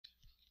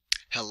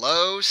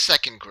Hello,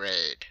 second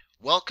grade.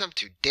 Welcome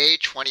to day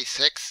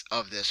 26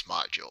 of this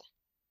module.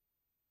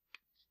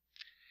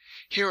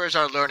 Here is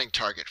our learning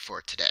target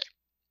for today.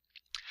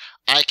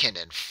 I can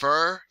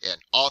infer an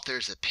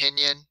author's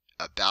opinion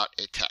about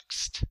a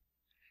text.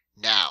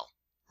 Now,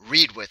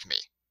 read with me.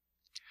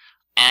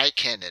 I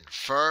can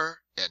infer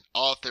an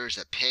author's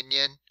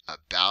opinion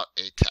about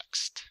a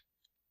text.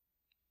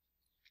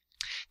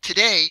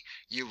 Today,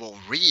 you will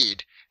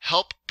read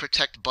Help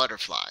Protect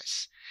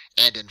Butterflies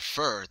and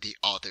infer the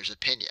author's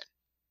opinion.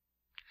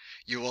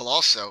 You will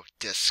also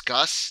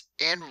discuss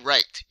and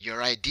write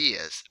your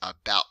ideas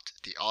about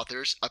the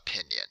author's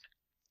opinion.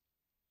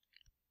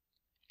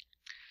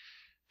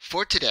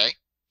 For today,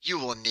 you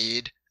will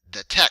need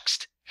the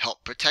text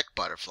Help Protect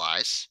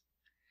Butterflies,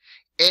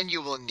 and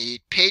you will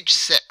need page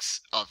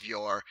 6 of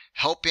your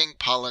Helping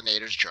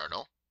Pollinators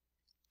journal.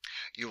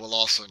 You will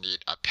also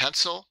need a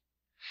pencil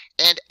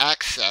and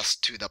access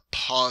to the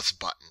pause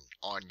button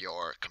on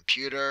your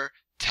computer,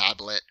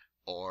 tablet,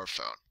 or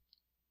phone.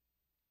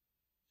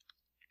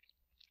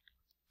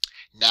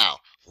 Now,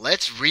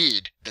 let's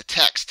read the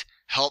text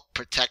Help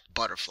Protect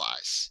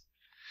Butterflies.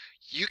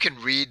 You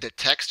can read the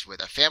text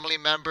with a family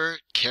member,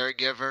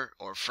 caregiver,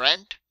 or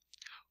friend,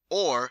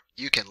 or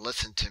you can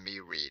listen to me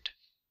read.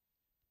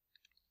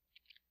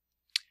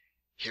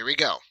 Here we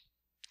go.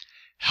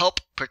 Help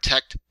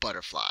Protect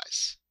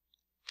Butterflies.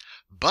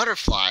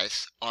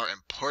 Butterflies are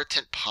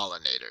important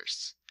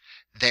pollinators.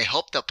 They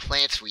help the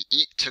plants we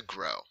eat to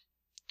grow.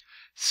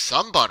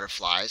 Some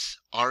butterflies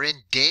are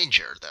in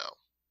danger, though.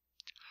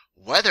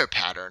 Weather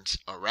patterns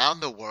around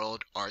the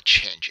world are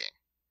changing.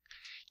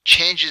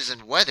 Changes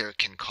in weather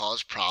can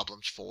cause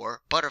problems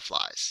for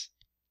butterflies.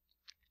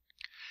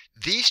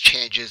 These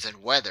changes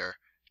in weather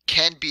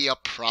can be a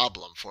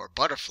problem for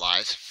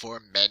butterflies for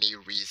many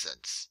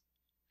reasons.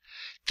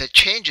 The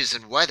changes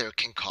in weather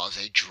can cause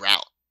a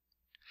drought.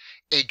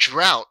 A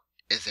drought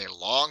is a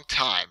long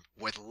time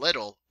with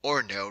little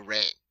or no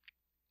rain.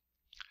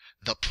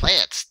 The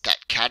plants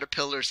that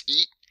caterpillars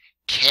eat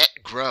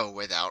can't grow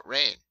without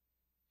rain.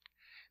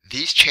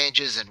 These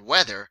changes in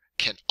weather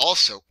can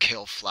also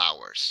kill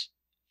flowers.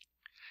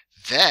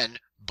 Then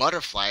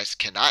butterflies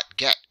cannot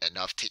get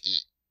enough to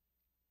eat.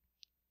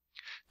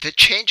 The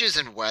changes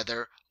in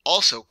weather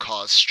also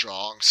cause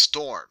strong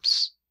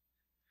storms.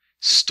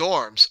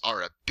 Storms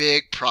are a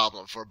big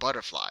problem for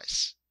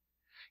butterflies.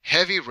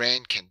 Heavy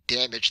rain can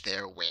damage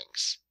their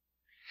wings.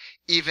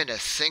 Even a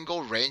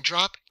single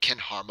raindrop can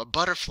harm a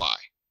butterfly.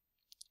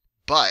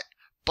 But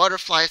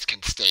butterflies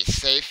can stay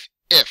safe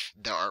if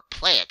there are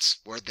plants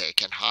where they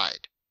can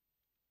hide.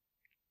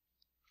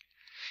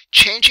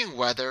 Changing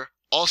weather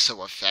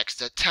also affects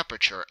the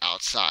temperature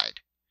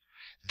outside.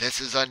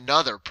 This is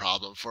another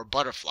problem for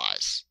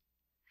butterflies.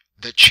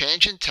 The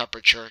change in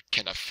temperature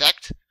can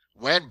affect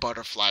when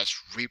butterflies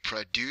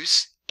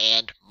reproduce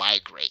and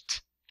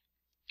migrate.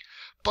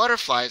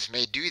 Butterflies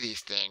may do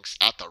these things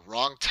at the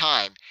wrong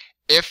time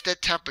if the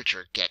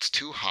temperature gets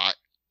too hot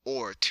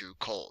or too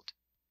cold.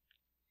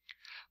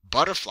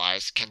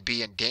 Butterflies can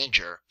be in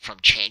danger from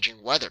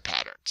changing weather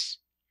patterns.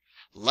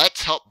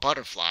 Let's help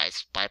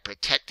butterflies by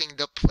protecting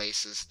the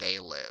places they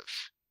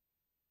live.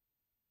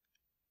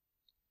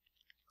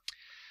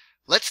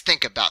 Let's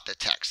think about the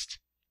text.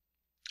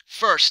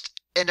 First,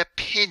 an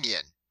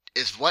opinion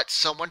is what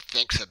someone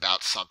thinks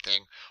about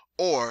something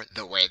or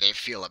the way they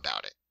feel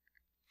about it.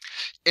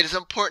 It is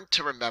important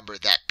to remember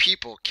that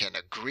people can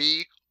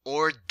agree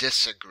or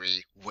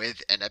disagree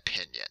with an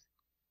opinion.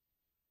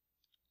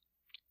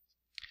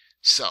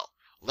 So,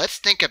 let's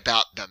think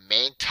about the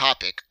main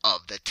topic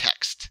of the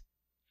text.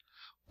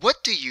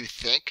 What do you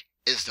think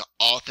is the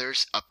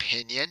author's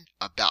opinion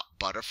about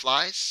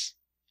butterflies?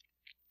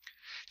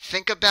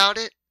 Think about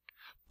it,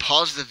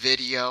 pause the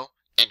video,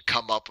 and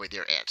come up with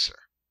your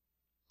answer.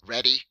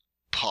 Ready?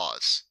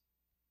 Pause.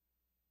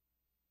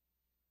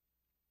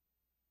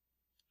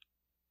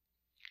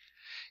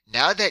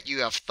 Now that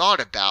you have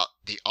thought about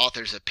the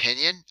author's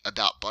opinion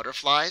about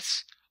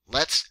butterflies,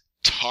 let's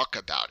talk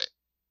about it.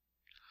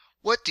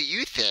 What do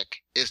you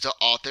think is the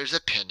author's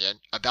opinion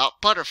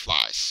about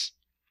butterflies?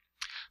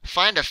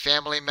 Find a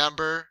family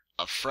member,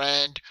 a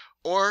friend,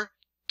 or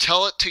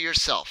tell it to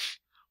yourself.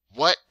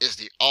 What is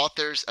the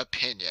author's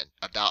opinion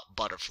about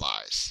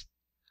butterflies?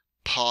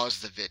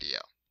 Pause the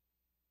video.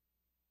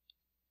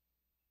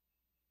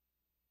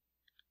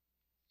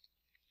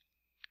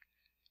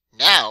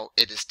 Now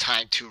it is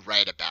time to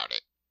write about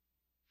it.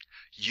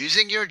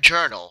 Using your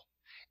journal,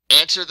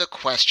 answer the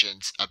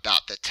questions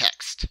about the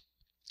text.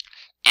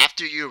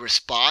 After you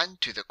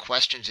respond to the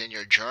questions in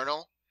your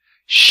journal,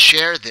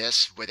 share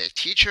this with a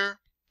teacher,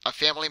 a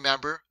family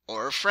member,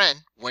 or a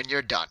friend when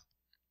you're done.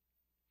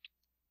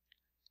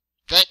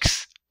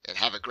 Thanks, and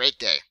have a great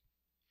day.